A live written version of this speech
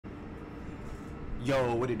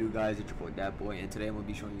Yo, what it do, guys? It's your boy Dat Boy, and today I'm gonna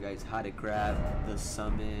be showing you guys how to grab the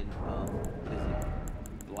summon. What is it?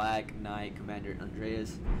 Black Knight Commander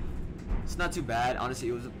Andreas. It's not too bad,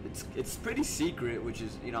 honestly. It's pretty secret, which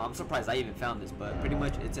is, you know, I'm surprised I even found this, but pretty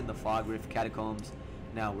much it's in the Fog Rift Catacombs.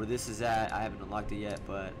 Now, where this is at, I haven't unlocked it yet,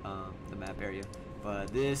 but the map area. But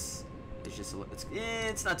this is just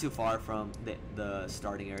it's not too far from the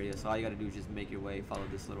starting area. So all you gotta do is just make your way, follow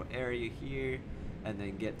this little area here, and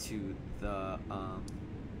then get to the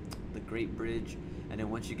Great Bridge. And then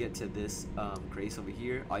once you get to this grace over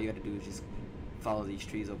here, all you gotta do is just follow these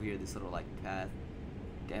trees over here, this little like path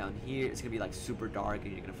down here. It's gonna be like super dark,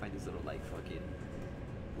 and you're gonna find this little like fucking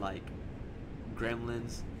like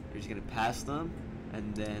gremlins. You're just gonna pass them,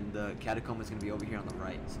 and then the catacomb is gonna be over here on the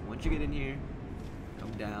right. So once you get in here,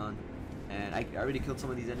 come down, and I already killed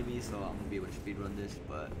some of these enemies, so I'm gonna be able to speedrun this.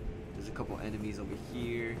 But there's a couple enemies over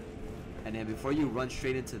here. And then before you run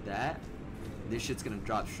straight into that, this shit's gonna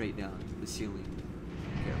drop straight down the ceiling.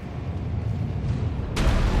 Careful.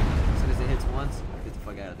 As soon as it hits once, get the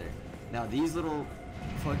fuck out of there. Now these little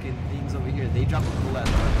fucking things over here, they drop a cool ass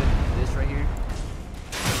weapon. This right here,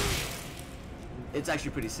 it's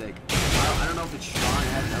actually pretty sick. I don't know if it's strong,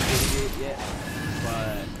 it hasn't updated it yet,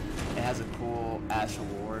 but it has a cool astral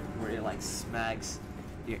war where it like smacks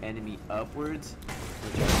your enemy upwards,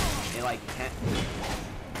 which it like can't.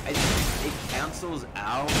 It cancels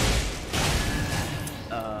out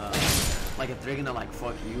like if they're gonna like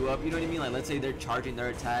fuck you up, you know what I mean? Like let's say they're charging their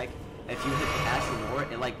attack, if you hit the astral war,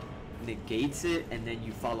 it like negates it, and then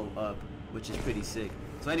you follow up, which is pretty sick.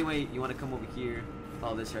 So anyway, you want to come over here,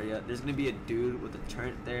 follow this area. There's gonna be a dude with a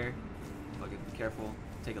turret there. Fucking be careful.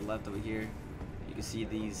 Take a left over here. You can see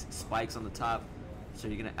these spikes on the top. So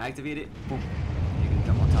you're gonna activate it. Boom. And you're gonna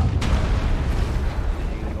jump on top.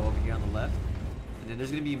 And you're gonna go over here on the left. And then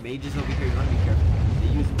there's gonna be mages over here. You wanna be careful. They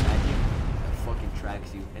use magic that fucking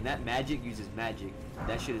tracks you, and that magic uses magic.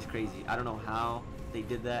 That shit is crazy. I don't know how they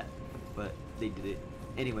did that, but they did it.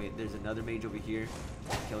 Anyway, there's another mage over here.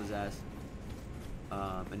 Kill his ass.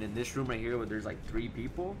 And then this room right here where there's like 3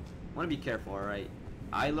 people. Wanna be careful, alright?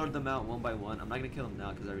 I lured them out one by one. I'm not gonna kill them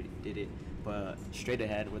now because I already did it. But straight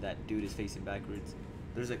ahead where that dude is facing backwards,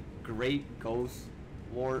 there's a great ghost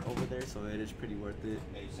ward over there, so it is pretty worth it.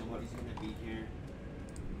 Hey, somebody's gonna be here.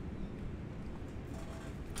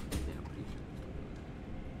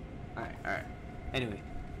 Alright. Anyway,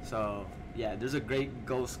 so yeah, there's a great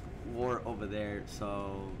ghost war over there,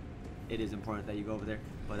 so it is important that you go over there.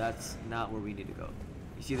 But that's not where we need to go.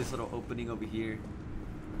 You see this little opening over here?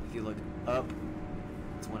 If you look up,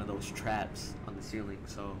 it's one of those traps on the ceiling.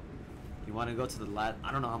 So you want to go to the last.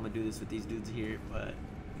 I don't know how I'm gonna do this with these dudes here, but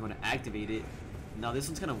you want to activate it. Now this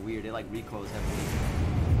one's kind of weird. It like recoils heavily.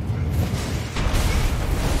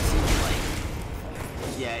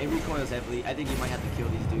 Yeah, it recoils heavily. I think you might have to kill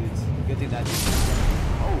these dudes. Good thing that dude.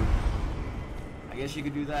 Oh, I guess you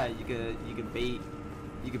could do that. You could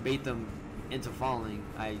bait them into falling.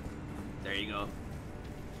 There you go.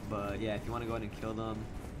 But yeah, if you want to go ahead and kill them,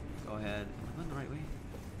 go ahead. Am I going the right way?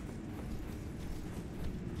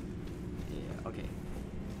 Yeah. Okay.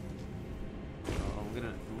 So I'm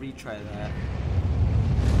gonna retry that.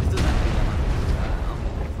 This doesn't have to be that much. I'm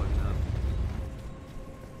gonna fuck it up.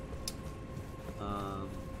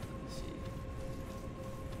 Let's see.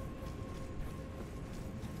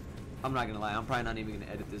 I'm not gonna lie, I'm probably not even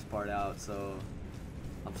gonna edit this part out, so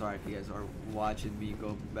I'm sorry if you guys are watching me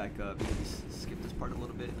go back up. Maybe skip this part a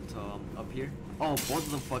little bit until I'm up here. Oh, both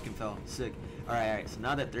of them fucking fell. Sick. Alright, so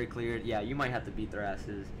now that they're cleared, yeah, you might have to beat their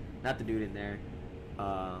asses. Not the dude in there.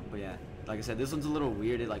 But yeah, like I said, this one's a little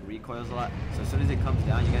weird. It like recoils a lot. So as soon as it comes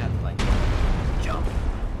down, you're gonna have to like jump.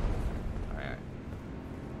 Alright.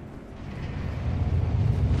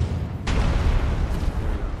 There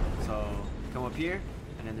we go. So come up here,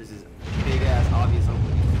 and then there's this big ass obvious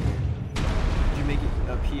opening here. If you make it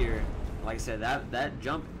up here, like I said, that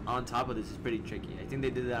jump on top of this is pretty tricky. I think they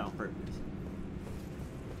did that on purpose.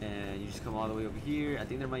 And you just come all the way over here. I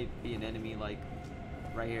think there might be an enemy like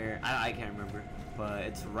right here. I can't remember, but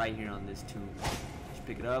it's right here on this tomb. Just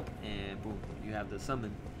pick it up, and boom, you have the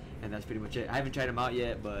summon. And that's pretty much it. I haven't tried them out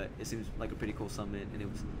yet, but it seems like a pretty cool summon, and it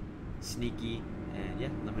was sneaky. And yeah,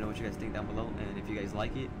 let me know what you guys think down below. And if you guys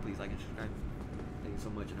like it, please like and subscribe. Thank you so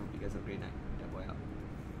much, and I hope you guys have a great night.